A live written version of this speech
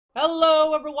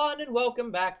Hello, everyone, and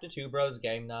welcome back to Two Bros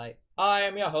Game Night. I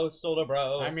am your host, Older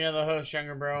Bro. I'm your other host,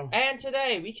 Younger Bro. And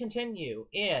today we continue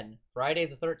in Friday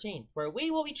the 13th, where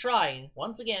we will be trying,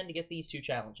 once again, to get these two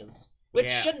challenges. Which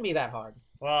shouldn't be that hard.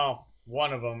 Well,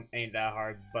 one of them ain't that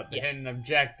hard, but the hidden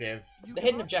objective... The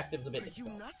hidden objective's a bit difficult.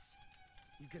 Are you nuts?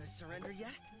 You gonna surrender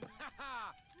yet?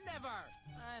 Haha! Never!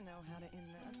 I know how to end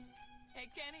this. Hey,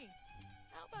 Kenny,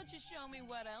 how about you show me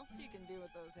what else you can do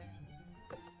with those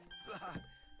hands?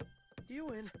 You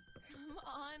win. Come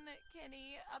on,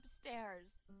 Kenny, upstairs.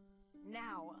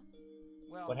 Now.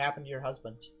 Well, What happened to your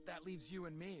husband? that leaves you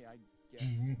and me, I guess.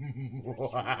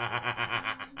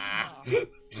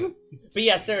 But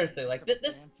yeah, seriously, like,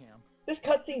 this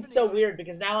cutscene's so weird,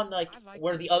 because now I'm like,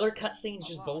 were the other cutscenes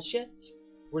just bullshit?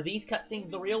 Were these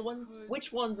cutscenes the real ones?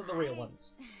 Which ones are the real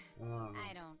ones? I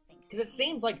don't think so. Because it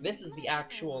seems like this is the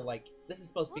actual, like, this is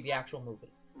supposed to be the actual movie.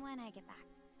 When I get back.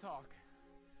 Talk.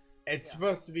 It's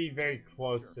supposed to be very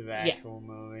close to the actual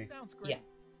movie. Sounds great. Yeah.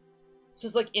 So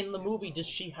it's like, in the movie, does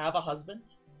she have a husband?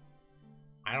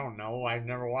 I don't know. I've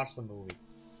never watched the movie.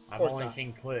 I've course only not.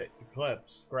 seen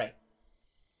clips. Great.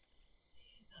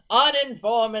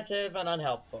 Uninformative and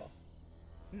unhelpful.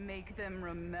 Make them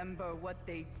remember what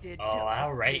they did to Oh,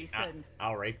 I'll us, rape. Jason.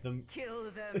 I'll rape them.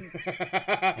 Kill them.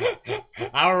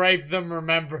 I'll rape them.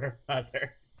 Remember,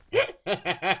 mother.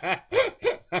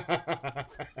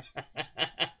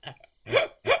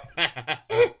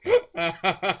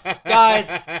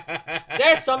 Guys,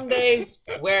 there's some days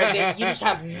where you just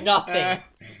have nothing.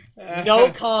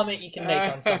 No comment you can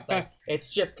make on something. It's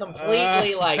just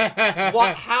completely like,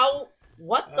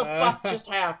 what the fuck just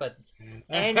happened?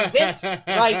 And this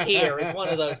right here is one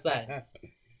of those things.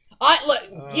 Look,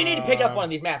 you need to pick up one of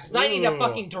these maps, 'cause I need the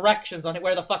fucking directions on it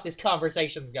where the fuck this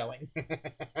conversation's going.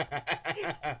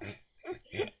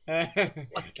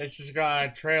 It's just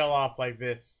gonna trail off like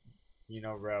this,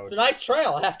 road. It's a nice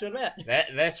trail, I have to admit.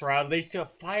 This road leads to a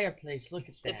fireplace. Look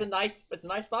at that. It's a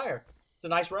nice fire. It's a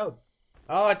nice road.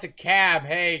 Oh, it's a cab.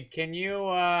 Hey, can you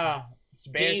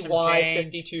spare some DY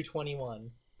change?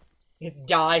 5221. It's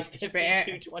die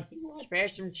 5221. Spare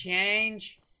some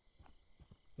change.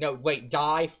 No, wait,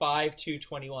 die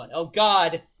 5221. Oh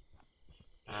God,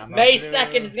 I'm a May blue.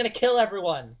 2nd is gonna kill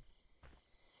everyone.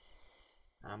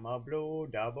 I'm a blue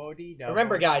double D double.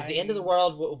 Remember, guys, the end of the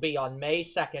world will be on May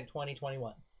 2nd,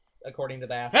 2021, according to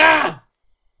that. Ah!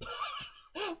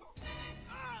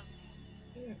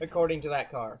 According to that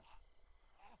car.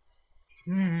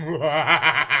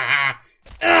 Ah!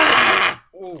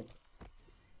 Ooh.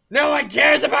 No one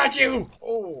cares about you.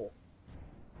 Oh.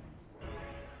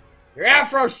 Your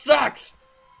afro sucks.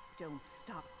 Don't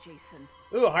stop, Jason.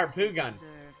 Ooh, a harpoon gun.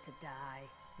 Deserve to die.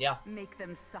 Yeah. Make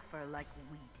them suffer like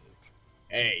we did.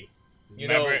 Hey, You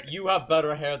remember, know, you have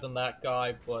better hair than that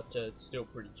guy, but it's still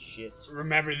pretty shit.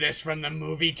 remember this from the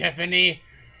movie, Tiffany?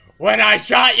 When I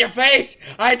shot your face,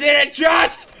 I did it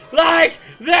just like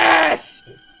this!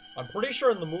 I'm pretty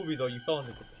sure in the movie, though, you fell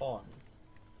into the pond.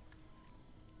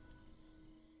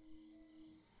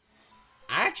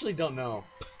 I actually don't know.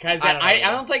 Because I don't know I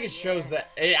either. don't think it shows that.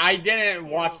 I didn't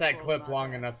watch that clip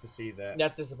long enough to see that.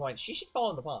 That's disappointing. She should fall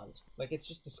in the pond. Like, it's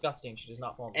just disgusting. She does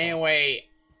not fall in the pond. Anyway,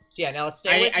 So yeah, now let's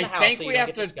stay away from I the house think so you we don't have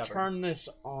get to discovered. turn this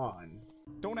on.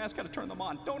 Don't ask how to turn them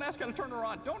on. Don't ask how to turn her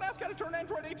on. Don't ask how to turn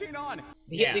Android 18 on.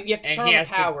 Yeah, You have to and turn he on has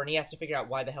the to- power, and he has to figure out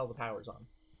why the hell the power's on.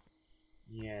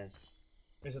 Yes.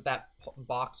 Is it that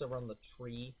box over on the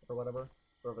tree, or whatever?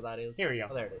 Wherever that is? Here we go.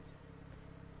 Oh, there it is.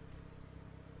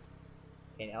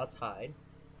 Okay, now let's hide.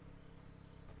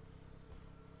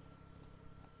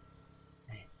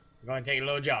 We're going to take a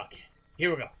little jog. Here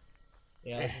we go.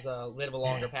 Yeah, this is a bit of a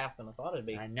longer path than I thought it'd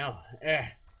be. I know.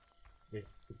 This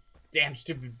damn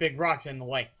stupid big rocks in the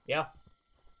way. Yeah.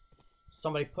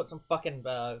 Somebody put some fucking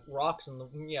rocks in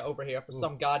the over here for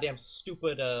some goddamn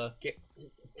stupid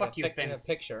Fuck you, in a fence.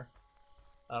 picture.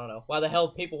 I don't know. Why the hell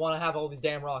people want to have all these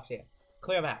damn rocks here?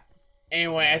 Clear them out.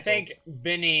 Anyway, I Assholes. think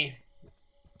Benny.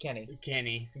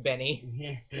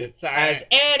 Benny. Sorry. Has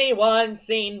anyone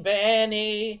seen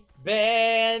Benny?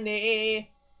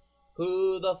 Benny?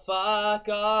 Who the fuck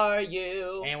are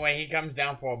you? Anyway, he comes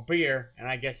down for a beer, and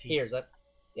I guess he Hears it.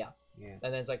 Yeah.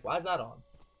 And then it's like, why is that on?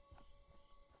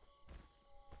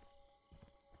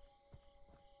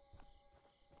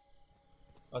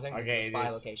 I think this Okay, is a it spy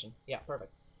is. location. Yeah,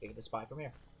 perfect. We get the spy from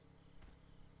here.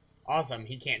 Awesome.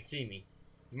 He can't see me.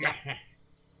 Yeah.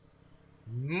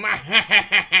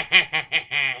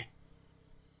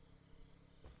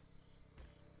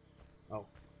 Oh.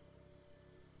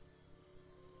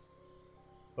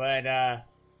 But,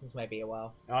 This might be a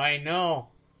while. I know.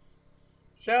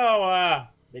 So,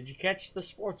 did you catch the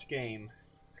sports game?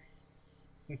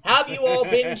 Have you all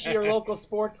been to your local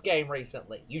sports game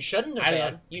recently? You shouldn't have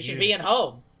been. You should be at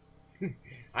home.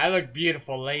 I look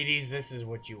beautiful, ladies. This is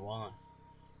what you want.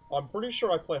 I'm pretty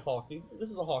sure I play hockey.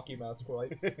 This is a hockey mask,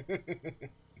 right?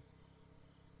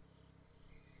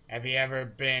 Have you ever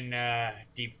been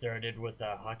deep-throated with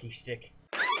a hockey stick?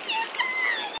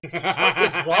 What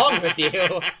is wrong with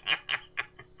you?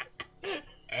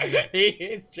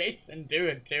 Jason do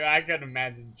it too. I could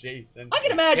imagine Jason. I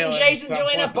can imagine killing Jason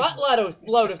someone. doing a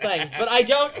buttload of things, but I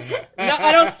don't. No,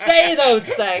 I don't say those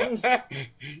things.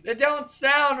 It don't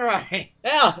sound right.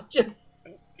 Yeah, just.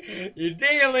 You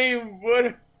daily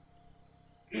would.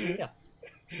 Yeah.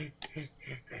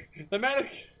 The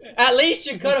medic. At least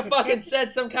you could have fucking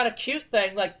said some kind of cute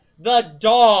thing like the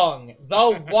dong,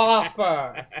 the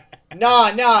whopper.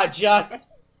 Nah, just.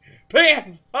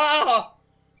 Pants. Oh.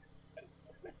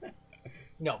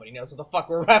 Nobody knows what the fuck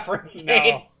we're referencing.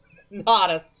 No. Not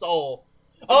a soul.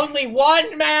 Only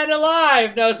one man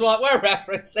alive knows what we're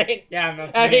referencing. Yeah,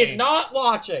 that's and me. he's not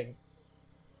watching.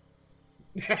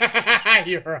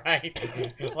 You're right.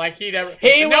 Like he never.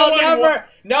 He will never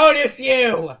notice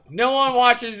you. No one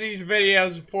watches these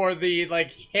videos for the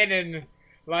hidden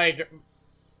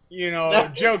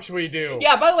jokes we do.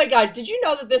 Yeah. By the way, guys, did you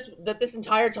know that this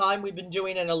entire time we've been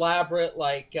doing an elaborate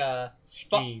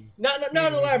scheme? Not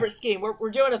an elaborate scheme.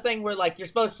 We're doing a thing where you're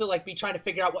supposed to be trying to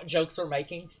figure out what jokes we're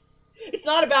making. It's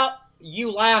not about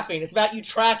you laughing. It's about you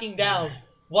tracking down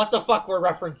what the fuck we're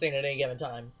referencing at any given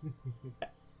time.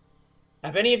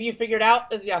 Have any of you figured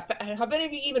out? Have any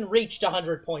of you even reached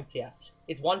 100 points yet?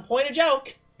 It's 1 point a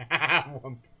joke.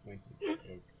 1 point a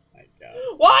joke. My God.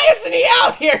 Why isn't he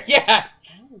out here yet? I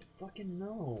don't fucking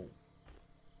know.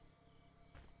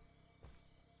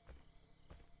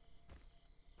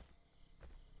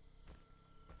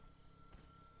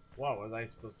 What, was I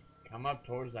supposed to come up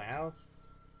towards the house?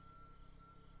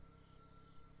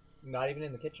 Not even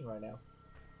in the kitchen right now.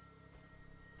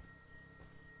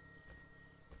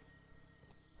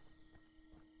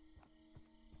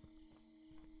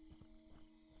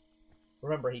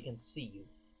 Remember, he can see you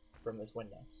from this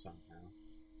window. Somehow.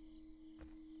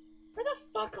 Where the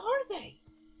fuck are they?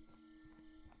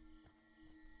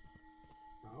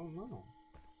 I don't know.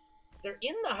 They're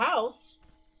in the house.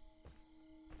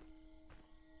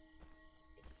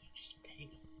 It's just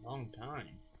taking a long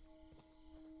time.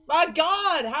 My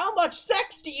God, how much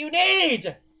sex do you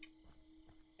need?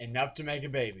 Enough to make a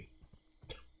baby.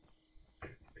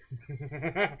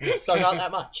 So not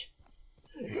that much.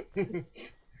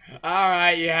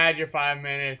 Alright, you had your 5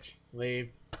 minutes.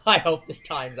 Leave. I hope this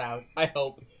time's out. I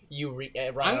hope you run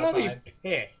I'm out of gonna time. be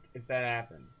pissed if that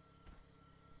happens.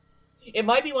 It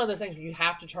might be one of those things where you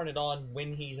have to turn it on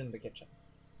when he's in the kitchen.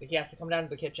 He has to come down to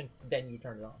the kitchen, then you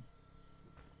turn it on.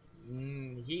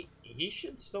 He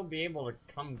should still be able to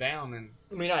come down and...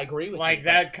 I mean, I agree with you. Like,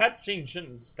 that cutscene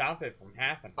shouldn't stop it from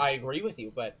happening. I agree with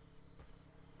you, but...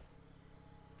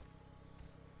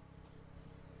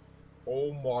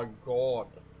 Oh my God.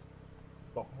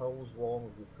 What the hell is wrong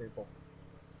with you people?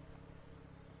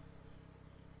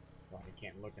 Well, you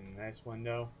can't look in this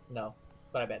window. No,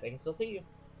 but I bet they can still see you.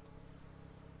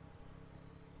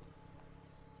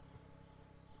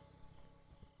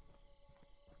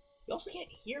 You also can't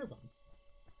hear them.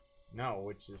 No,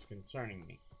 which is concerning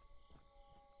me.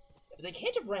 They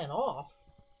can't have ran off.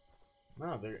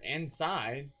 No, they're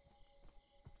inside.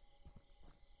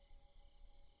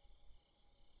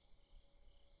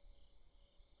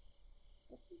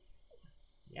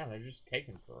 Yeah, they're just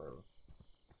taking forever.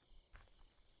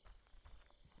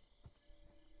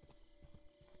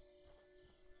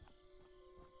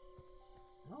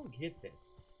 I don't get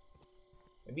this.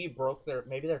 Maybe you broke their.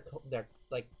 Maybe their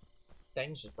like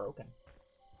thing's just broken.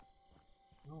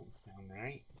 That don't sound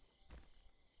right.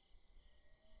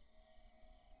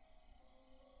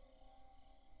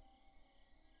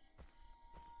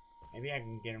 Maybe I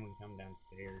can get him to come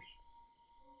downstairs.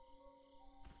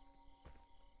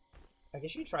 I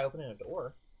guess you could try opening a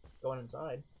door, going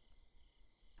inside.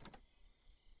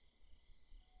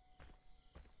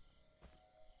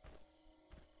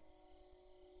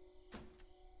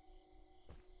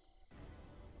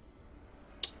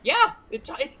 Yeah,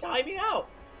 it's timing out.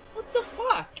 What the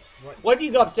fuck? What if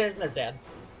you go upstairs and they're dead?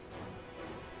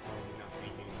 Oh, not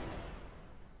making any sense.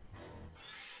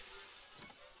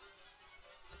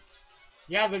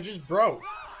 Yeah, they're just broke.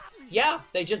 Yeah,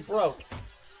 they just broke.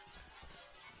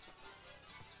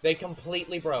 They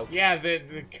completely broke. Yeah,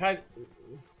 the cut.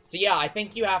 So yeah, I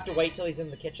think you have to wait till he's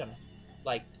in the kitchen.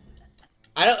 Like,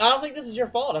 I don't think this is your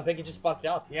fault. I think it just fucked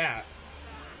up. Yeah.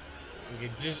 You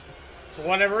just, for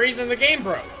whatever reason, the game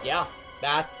broke. Yeah,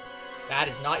 that's That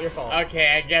is not your fault.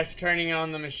 Okay, I guess turning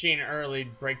on the machine early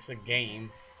breaks the game.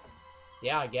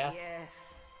 Yeah, I guess. Yes.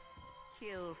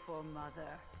 Kill for mother.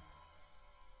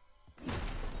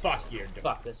 Fuck your door.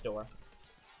 Fuck this door.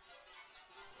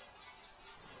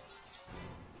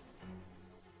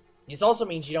 This also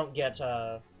means you don't get,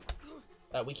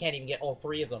 we can't even get all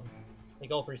three of them.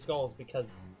 Like, all three skulls,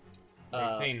 because... They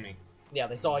seen me. Yeah,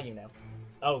 they saw you now.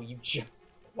 Oh,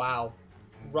 wow.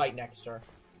 Right next to her.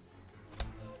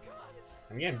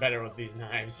 I'm getting better with these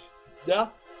knives. Yeah?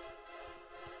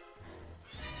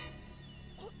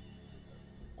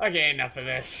 Okay, enough of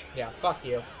this. Yeah, fuck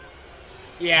you.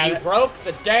 Yeah, You broke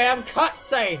the damn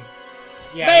cutscene!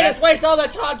 yeah, Made us that's- waste all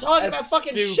that time talking about that's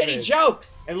fucking stupid. shitty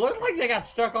jokes! It looked like they got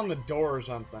stuck on the door or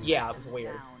something. Yeah, it was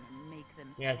weird. Down and make them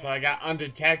Yeah, so pay. I got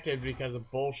undetected because of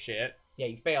bullshit. Yeah,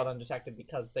 you failed undetected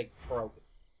because they broke.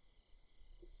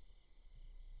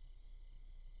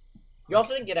 You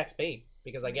also didn't get XP,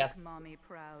 because I Make guess... Mommy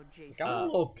proud, Jason. Got a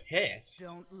little pissed.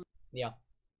 Don't Yeah.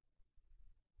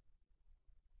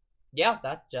 Yeah,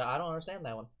 that, I don't understand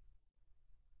that one.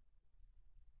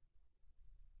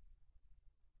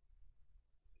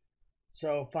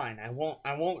 So fine, I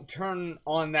won't turn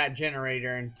on that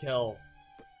generator until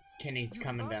Kenny's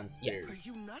coming downstairs. Are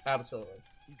you nuts? Absolutely.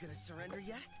 You gonna surrender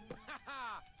yet?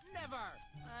 Never!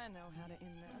 I know how to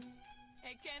end this.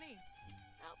 Hey, Kenny,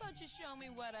 how about you show me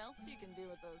what else you can do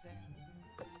with those hands?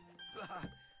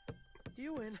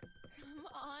 You win. Come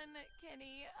on,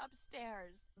 Kenny,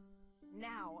 upstairs.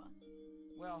 Now.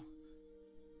 Well,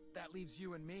 that leaves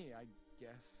you and me, I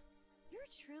guess. You're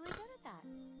truly good at that.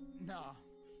 Nah.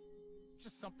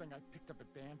 Just something I picked up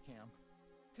at band camp.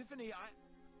 Tiffany, I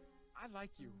like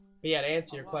you. But yeah, to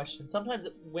answer your question, sometimes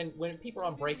when people are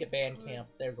on break at band camp,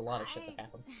 there's a lot of shit that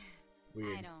happens.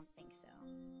 Weird. I don't think so.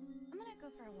 I'm gonna go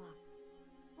for a walk.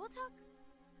 We'll talk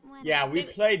when Yeah, we See,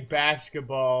 played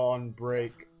basketball on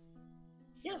break.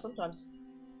 Yeah, sometimes.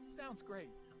 Sounds great.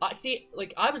 See,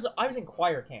 like, I was in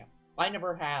choir camp. I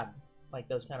never had, like,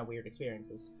 those kind of weird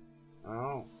experiences.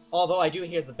 Oh. Although I do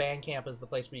hear the band camp is the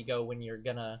place where you go when you're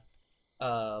gonna,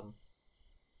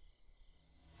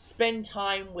 spend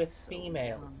time with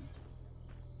females.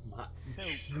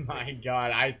 My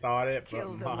god, I thought it, but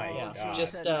Kill them my all. Yeah, god.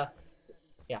 just,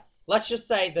 yeah. Let's just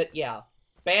say that, yeah,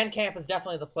 band camp is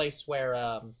definitely the place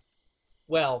where,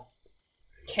 well,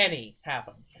 Kenny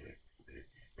happens.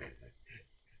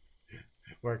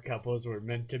 Where couples were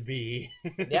meant to be.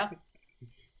 Yeah?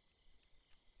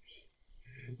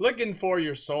 Looking for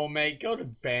your soulmate, go to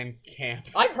band camp.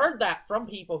 I've heard that from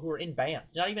people who are in band,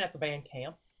 not even at the band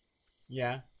camp.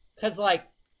 Yeah. Cause like,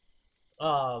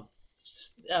 like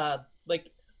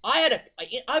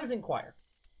I was in choir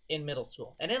in middle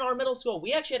school, and in our middle school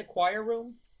we actually had a choir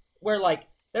room where like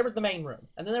there was the main room,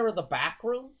 and then there were the back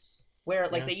rooms where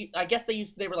like I guess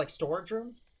they were like storage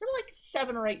rooms. There were like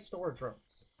 7 or 8 storage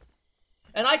rooms,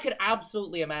 and I could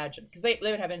absolutely imagine because they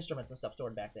would have instruments and stuff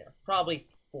stored back there, probably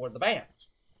for the band,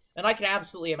 and I could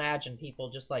absolutely imagine people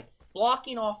just like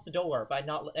blocking off the door by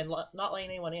not letting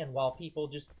anyone in while people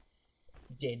just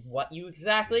did what you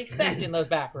exactly expect in those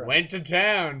back rooms. Went to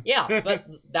town. Yeah, but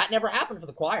that never happened for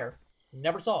the choir.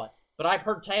 Never saw it. But I've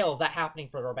heard tale of that happening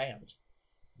for our band.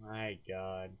 My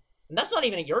god. And that's not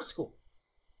even at your school.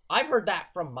 I've heard that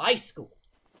from my school.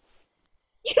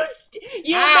 You missed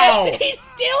it! He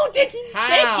still didn't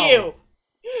How? sing you!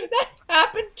 That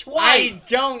happened I twice!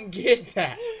 don't get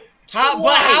that. Twice.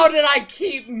 But how did I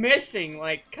keep missing?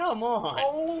 Like, come on.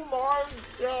 Oh my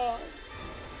god.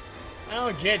 I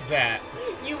don't get that.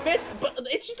 You missed, but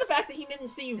it's just the fact that he didn't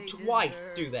see you They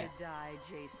twice do deserve that. to die,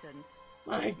 Jason.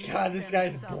 My god, this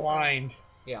guy's blind.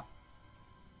 Yeah.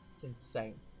 It's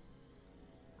insane.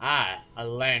 Ah, a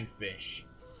landfish.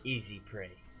 Easy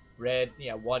prey. Red,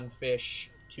 yeah, 1 fish,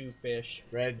 2 fish,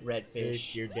 Red red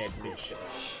fish, you're dead blue fish.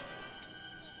 fish.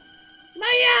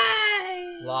 My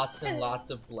eye! Lots and lots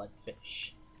of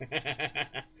bloodfish.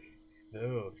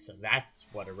 Oh, so that's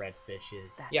what a red fish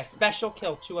is. Yeah, special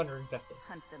kill 250.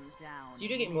 Hunt them down. So you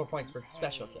do get more make points them for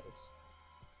special pay. kills.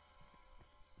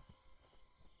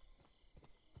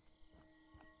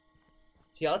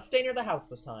 So yeah, let's stay near the house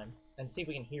this time and see if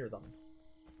we can hear them.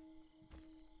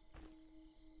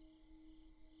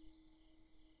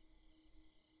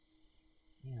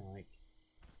 Yeah, like...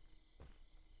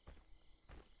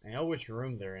 I know which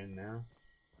room they're in now.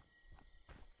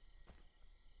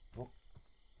 Oh.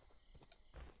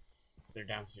 They're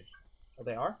downstairs. Oh,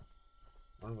 they are?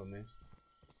 One of them is.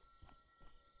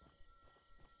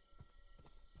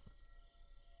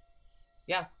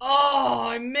 Yeah. Oh,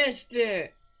 I missed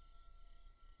it!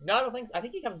 No, I don't think so. I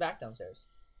think he comes back downstairs.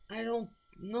 I don't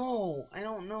know. I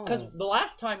don't know. Because the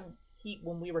last time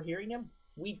when we were hearing him,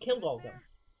 We killed all of them.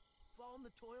 Fall in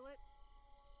the toilet?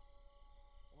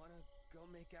 Wanna go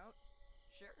make out?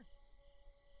 Sure.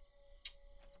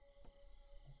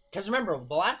 Because remember,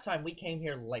 the last time we came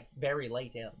here, like, very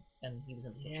late in, and he was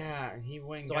in the kitchen. Yeah, he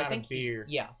went and So got I think a beer.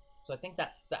 yeah. So I think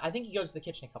I think he goes to the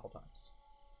kitchen a couple times.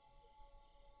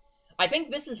 I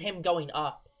think this is him going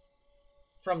up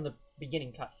from the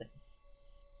beginning cutscene.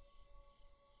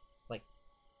 Like,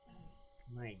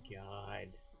 My God.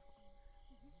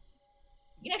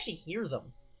 you can actually hear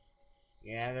them.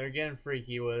 Yeah, they're getting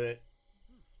freaky with it.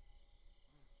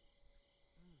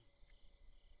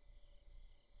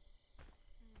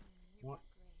 You What? look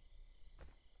great.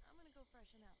 I'm gonna go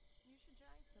freshen up. You should try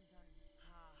it sometime.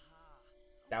 Ha ha.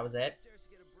 That was it? Upstairs to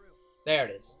get a brew. There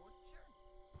it is. Sure.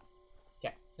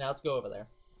 Okay, so now let's go over there.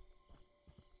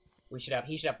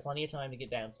 He should have plenty of time to get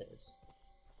downstairs.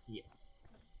 Yes.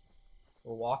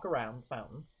 We'll walk around the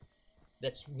fountain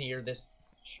that's near this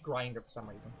grinder for some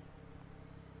reason.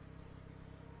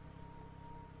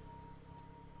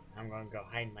 I'm gonna go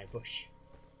hide in my bush.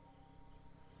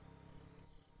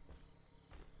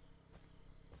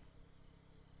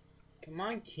 Come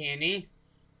on, Kenny.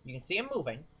 You can see him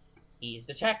moving. He's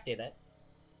detected it.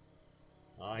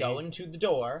 Oh, Going to the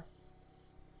door.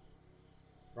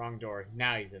 Wrong door.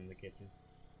 Now he's in the kitchen.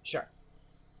 Sure.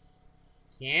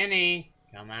 Kenny,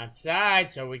 come outside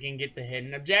so we can get the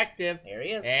hidden objective. There he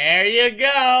is. There you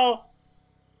go.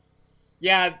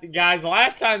 Yeah, guys,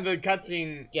 last time the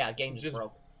cutscene Yeah, game just Just-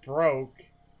 broke. broke.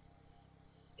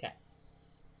 Okay.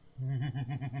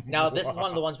 Now this is one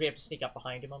of the ones we have to sneak up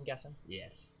behind him, I'm guessing.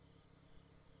 Yes.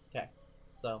 Okay.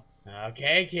 So,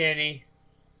 Okay, Kenny.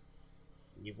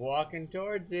 Keep walking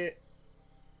towards it.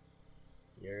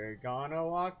 You're gonna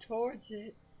walk towards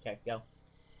it. okay, go.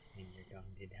 And you're going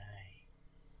to die.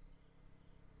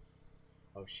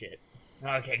 Oh shit.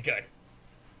 Okay, good.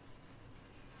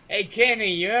 Hey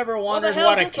Kenny, you ever wondered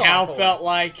hell's what a this on cow for? felt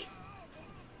like?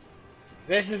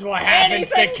 This is what happens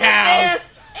to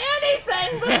cows!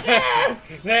 Anything but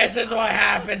this! This is what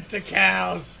happens to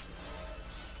cows!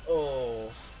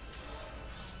 Oh.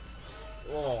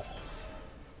 Oh.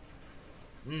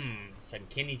 Mmm, some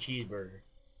Kenny cheeseburger.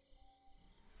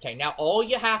 Okay, now all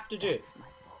you have to do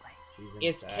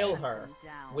She's is inside. kill her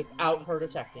without her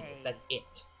detecting it. That's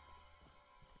it.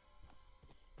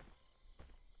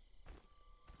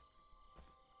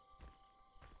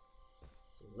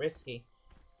 It's risky.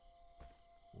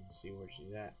 Let's see where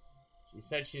she's at. She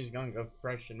said she was gonna go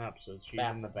freshen up, so she's in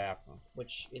Bathroom. the bathroom.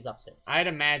 Which is upstairs. I'd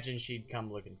imagine she'd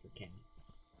come looking for Kenny.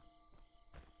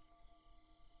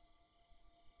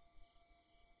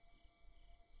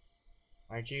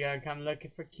 Aren't you gonna come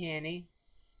looking for Kenny?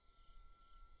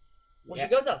 Well, Yeah. she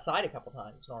goes outside a couple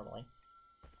times normally.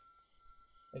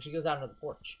 Like she goes out into the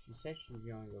porch. She said she was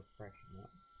gonna go freshen up.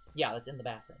 Yeah, that's in the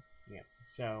bathroom. Yeah.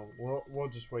 So we'll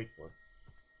just wait for her.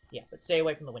 Yeah, but stay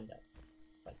away from the window.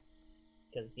 Like,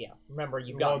 because yeah, remember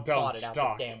you've Well, gotten don't spotted out this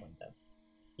stalk. damn window.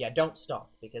 Yeah, don't stalk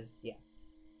because yeah,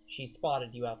 she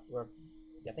spotted you out. Or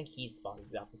I think he spotted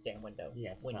you out this damn window.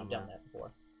 Yes, when you've done somewhere. that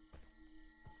before.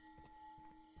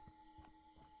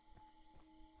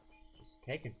 Just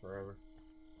taking forever.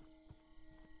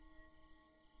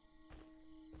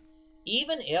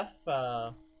 Even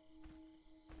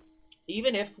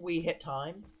if we hit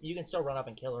time, you can still run up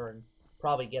and kill her and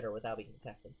probably get her without being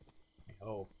detected. I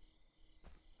hope.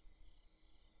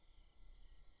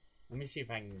 Let me see if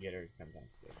I can get her to come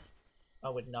downstairs. I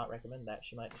would not recommend that.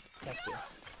 She might detect you.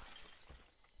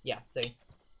 Yeah, see?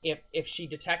 If she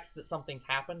detects that something's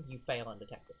happened, you fail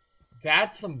undetected.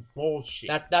 That's some bullshit.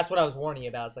 That's what I was warning you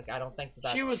about. It's like, I don't think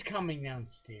that... She was coming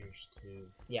downstairs too.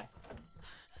 Yeah.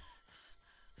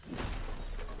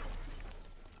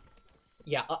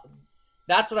 Yeah,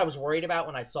 that's what I was worried about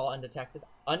when I saw undetected.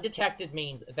 Undetected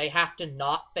means they have to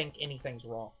not think anything's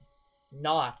wrong.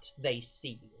 Not they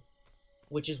see you.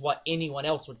 Which is what anyone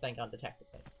else would think undetected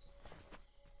means.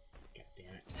 God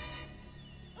damn it.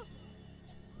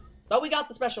 But we got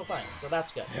the special thing, so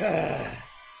that's good.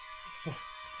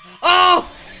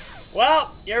 Oh!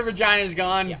 Well, your vagina's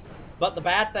gone. Yeah. But the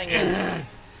bad thing is...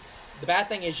 the bad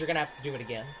thing is you're gonna have to do it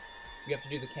again. You have to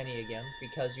do the Kenny again,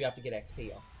 because you have to get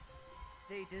XP off.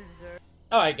 They deserve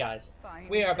Alright guys, fine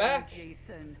we are back.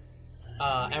 Jason.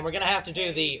 And we're gonna have to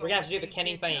do the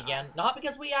Kenny thing again. Not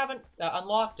because we haven't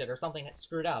unlocked it or something that's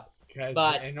screwed up. Because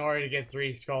But- in order to get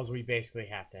 3 skulls, we basically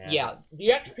have to have Yeah, it. the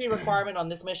XP requirement on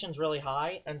this mission's really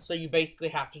high, and so you basically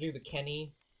have to do the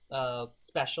Kenny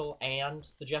special and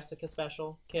the Jessica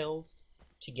special kills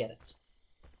to get it.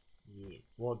 Yeah.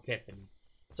 Well, Tiffany.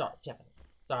 Sorry, Tiffany.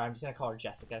 Sorry, I'm just gonna call her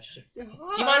Jessica. Do you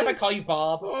mind if I call you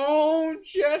Bob? Oh,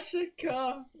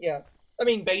 Jessica. Yeah. I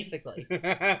mean, basically.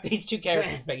 These two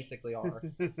characters basically are.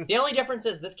 The only difference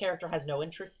is this character has no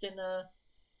interest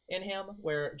in him,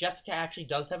 where Jessica actually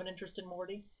does have an interest in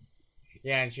Morty.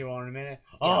 Yeah, and she won't admit it.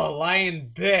 Yeah. Oh, lying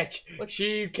bitch!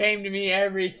 She came to me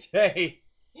every day.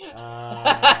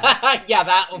 Yeah,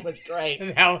 that one was great.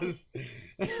 That was...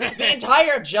 The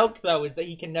entire joke, though, is that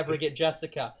he can never get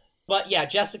Jessica. But yeah,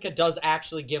 Jessica does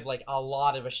actually give, like, a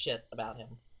lot of a shit about him.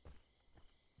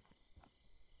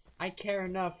 I care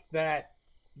enough that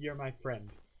you're my friend.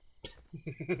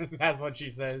 That's what she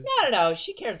says. I don't know,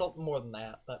 she cares a lot more than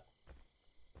that, but...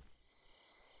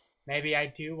 Maybe I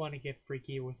do want to get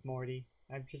freaky with Morty.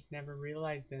 I've just never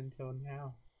realized it until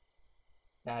now.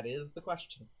 That is the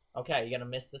question. Okay, you gonna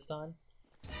miss this time?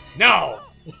 No!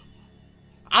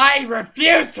 I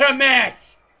refuse to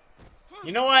miss!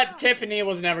 You know what? Tiffany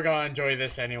was never gonna enjoy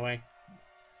this anyway.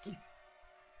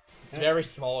 It's very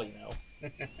small, you know.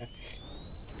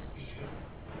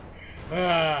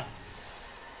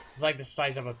 It's like the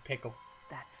size of a pickle.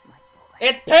 That's my boy.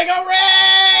 It's Pickle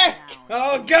Rick!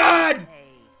 Oh god!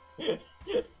 Hey,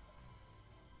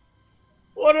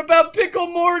 What about Pickle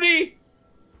Morty?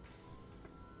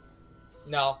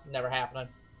 No, never happening.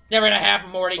 It's never gonna happen,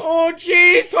 Morty. Oh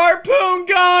jeez, harpoon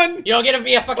gun! You don't get to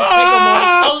be a fucking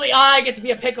Ah! Pickle Morty. Only I get to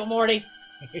be a Pickle Morty.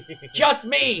 Just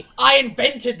me. I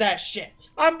invented that shit.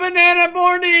 I'm Banana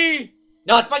Morty!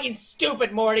 No, it's fucking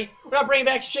stupid, Morty. We're not bringing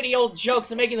back shitty old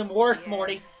jokes and making them worse,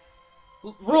 Morty.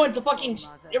 It ruins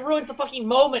the fucking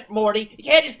moment, Morty. You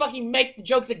can't just fucking make the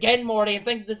jokes again, Morty, and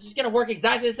think this is gonna work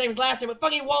exactly the same as last time. It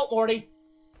fucking won't, Morty.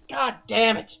 God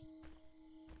damn it.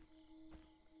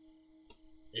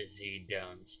 Is he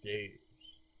downstairs?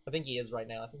 I think he is right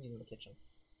now. I think he's in the kitchen.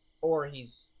 Or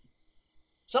he's...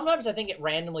 Sometimes I think it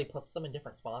randomly puts them in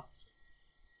different spots.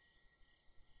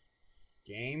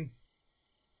 Game?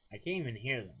 I can't even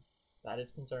hear them. That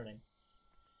is concerning.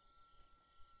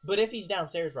 But if he's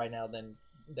downstairs right now, then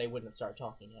they wouldn't start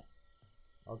talking yet.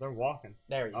 Oh, they're walking.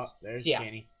 There he Oh, is. there's So, yeah,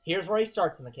 Kenny. here's where he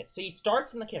starts in the kitchen. So he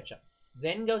starts in the kitchen,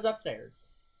 then goes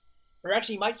upstairs. Or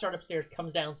actually, he might start upstairs,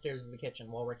 comes downstairs to the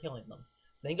kitchen while we're killing them.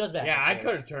 Then he goes back Yeah, I upstairs.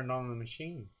 could have turned on the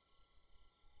machine.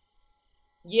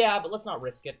 Yeah, but let's not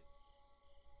risk it.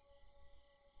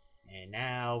 And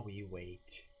now we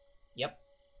wait. Yep.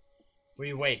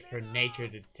 We wait for nature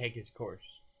to take his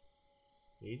course.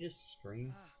 Did he just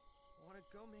scream? Wanna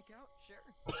go make out? Sure.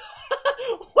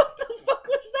 What the fuck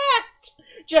was that?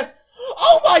 Just...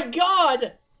 Oh my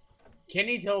god!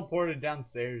 Kenny teleported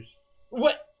downstairs.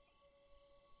 What?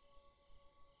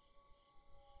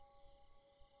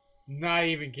 Not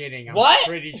even kidding. I'm What?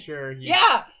 pretty sure he...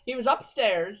 Yeah! He was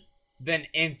upstairs. Then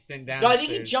instant No, downstairs. I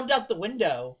think he jumped out the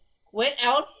window. Went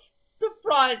out the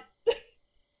front.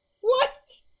 What?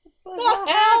 What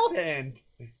the hell? happened?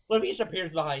 What if he just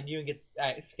appears behind you and gets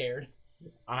scared?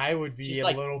 I would be She's a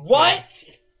like, little "What?"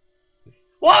 pissed.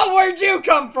 What? Where'd you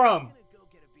come from? I'm gonna go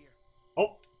get a beer.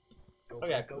 Oh.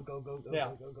 Okay, Go. yeah.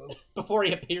 Before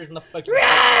he appears in the fucking...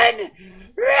 Run!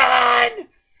 Run!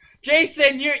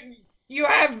 Jason, you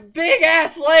have big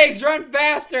ass legs. Run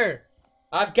faster.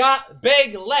 I've got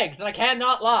big legs and I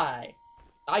cannot lie.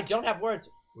 I don't have words.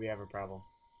 We have a problem.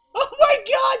 Oh my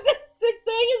god, the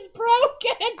thing is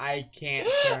broken! I can't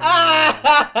turn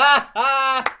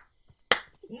around.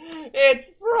 It's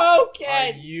Are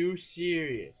broken! you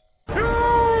serious?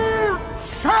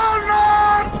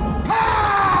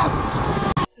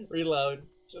 Reload.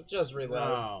 Just reload.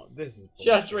 No, this is bullshit.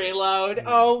 Just reload.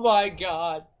 Oh my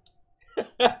god.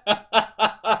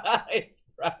 It's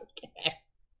broken.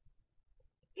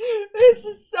 This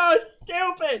is so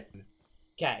stupid.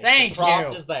 Okay, Thank the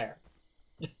prompt you. is there.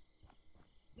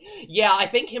 Yeah, I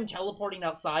think him teleporting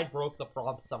outside broke the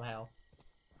prompt somehow.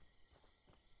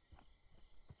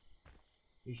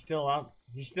 He's still out.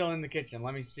 He's still in the kitchen.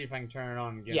 Let me see if I can turn it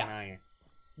on and get Yeah. him out of here.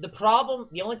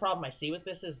 The only problem I see with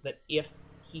this is that if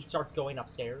he starts going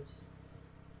upstairs,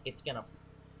 it's gonna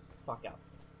fuck up.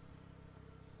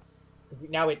 'Cause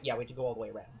now we have to go all the way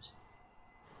around.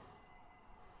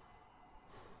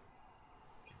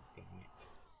 Dang it.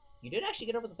 You did actually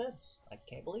get over the fence. I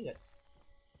can't believe it.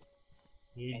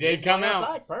 He And did he's come going out.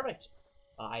 outside. Perfect.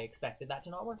 I expected that to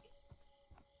not work.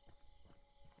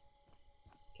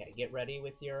 Okay, get ready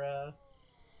with your,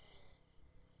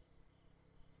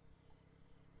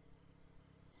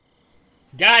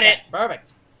 Got it.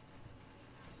 Perfect.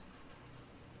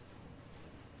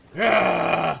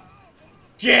 Ah,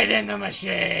 get in the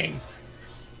machine.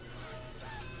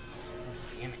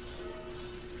 Damn it.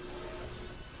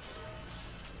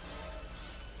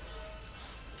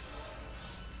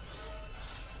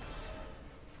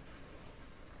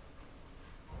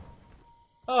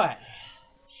 Alright.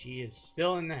 She is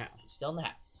still in the house. Still in the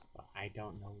house. I I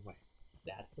don't know where.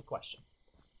 That's the question.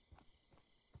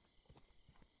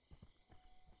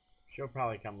 She'll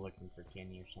probably come looking for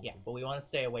Kenny or something. Yeah, but we want to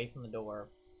stay away from the door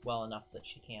well enough that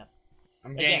she can't.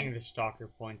 I'm Again. getting the stalker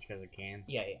points because I can.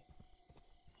 Yeah.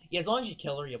 Yeah, as long as you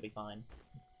kill her, you'll be fine.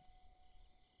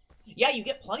 Yeah, you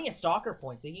get plenty of stalker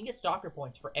points. You can get stalker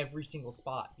points for every single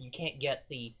spot. You can't get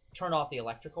the turn off the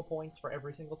electrical points for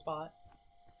every single spot.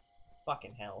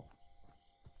 Fucking hell.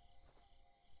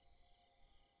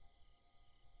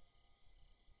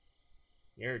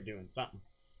 You're doing something.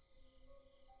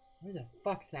 Where the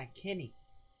fuck's that Kenny?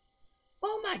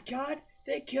 Oh my god,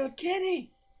 they killed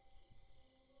Kenny!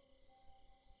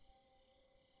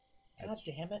 God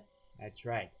damn it. That's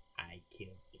right, I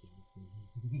killed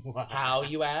Kenny. How,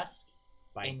 you ask?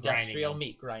 By Industrial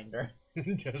meat grinder.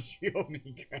 Industrial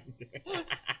meat grinder.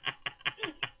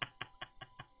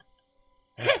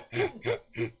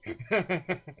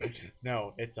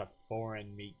 No, it's a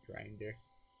foreign meat grinder.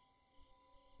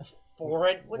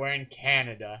 Foreign? We're in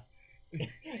Canada.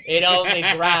 It only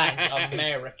grinds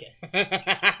Americans.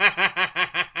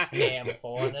 Damn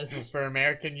foreigners. For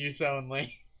American use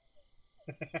only.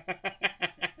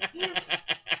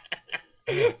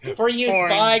 For use Foreign.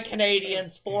 by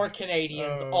Canadians, for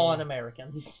Canadians, Oh. on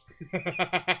Americans.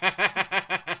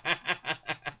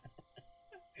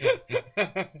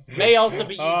 May also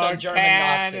be used on German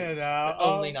Nazis, but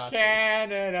only Nazis.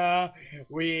 Canada,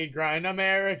 we grind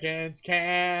Americans,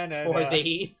 Canada. For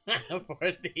thee.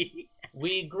 For thee.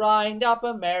 We grind up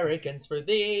Americans for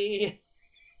thee.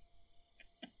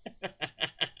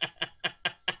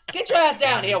 Get your ass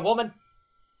down here, woman.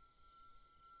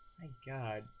 My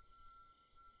god.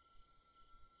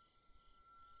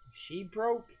 She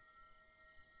broke?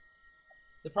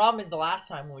 The problem is the last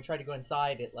time when we tried to go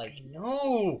inside, it like...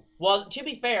 No! Well, to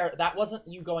be fair, that wasn't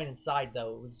you going inside,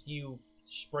 though. It was you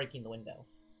breaking the window.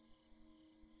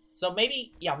 So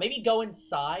maybe, yeah, maybe go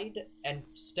inside and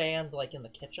stand, like, in the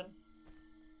kitchen.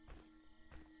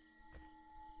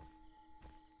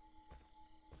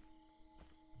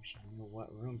 Wish I knew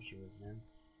what room she was in.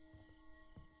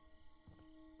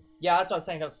 Yeah, that's what I was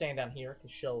saying, don't stand down here,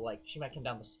 because she'll, like, she might come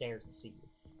down the stairs and see you.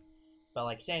 But,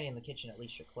 like, standing in the kitchen, at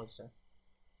least you're closer.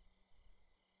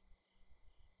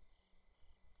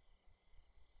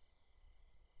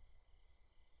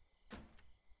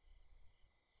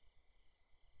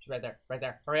 She's right there, right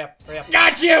there. Hurry up, hurry up.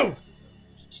 Got you!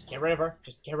 Just get rid of her.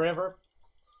 Just get rid of her.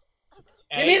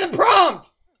 Give me the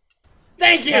prompt!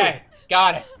 Thank you! Okay,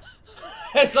 got it.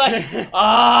 It's like,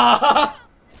 ah!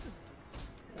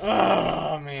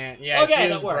 Oh, man. Yeah, Okay, she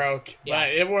that was worked. broke. Yeah. But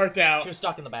it worked out. She was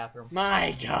stuck in the bathroom.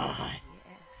 My god.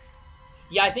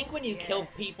 Yeah, I think when you kill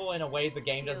people in a way the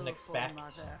game doesn't expect,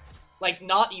 like,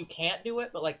 not that you can't do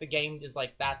it, but, like, the game is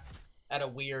like, that's at a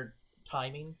weird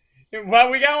timing. Well,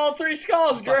 we got all 3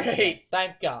 skulls. Great.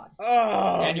 Thank God.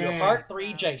 Oh, And you're man. part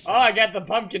 3 Jason. Oh, I got the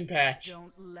pumpkin patch.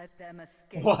 Don't let them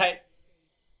escape. What?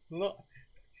 Look.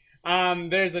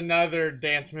 There's another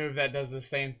dance move that does the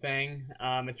same thing.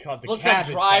 It's called the Looks like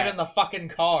Cabbage driving Patch. the fucking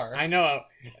car. I know.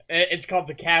 It's called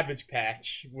the Cabbage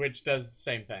Patch, which does the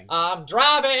same thing. I'm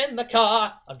driving the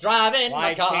car. I'm driving Why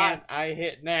the car. can't I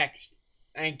hit next?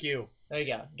 Thank you. There you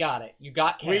go. Got it. You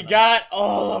got We Canada. got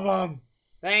all of them.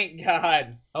 Thank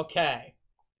God. Okay.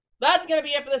 That's gonna be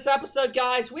it for this episode,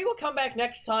 guys. We will come back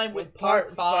next time with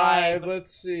part 5.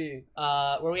 Let's see.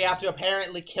 Where we have to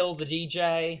apparently kill the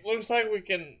DJ. Looks like we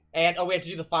can. And, oh, we have to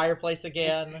do the fireplace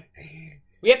again.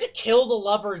 We have to kill the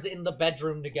lovers in the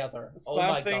bedroom together. Oh my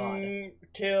god. Something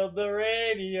killed the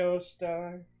radio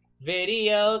star.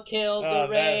 Video killed Oh,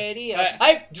 the radio. that-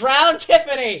 I drowned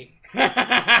Tiffany!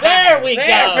 There we go.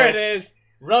 There it is.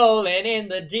 Rolling in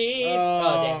the deep.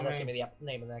 Oh, Damn, that's man. gonna be the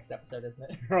name of the next episode, isn't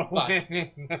it? Rolling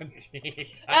in the deep.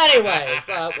 Anyways,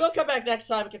 we'll come back next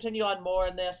time and continue on more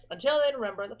in this. Until then,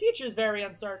 remember, the future is very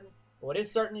uncertain. But what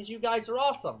is certain is you guys are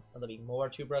awesome. And there'll be more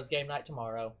Two Bros Game Night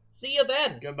tomorrow. See you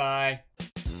then! Goodbye.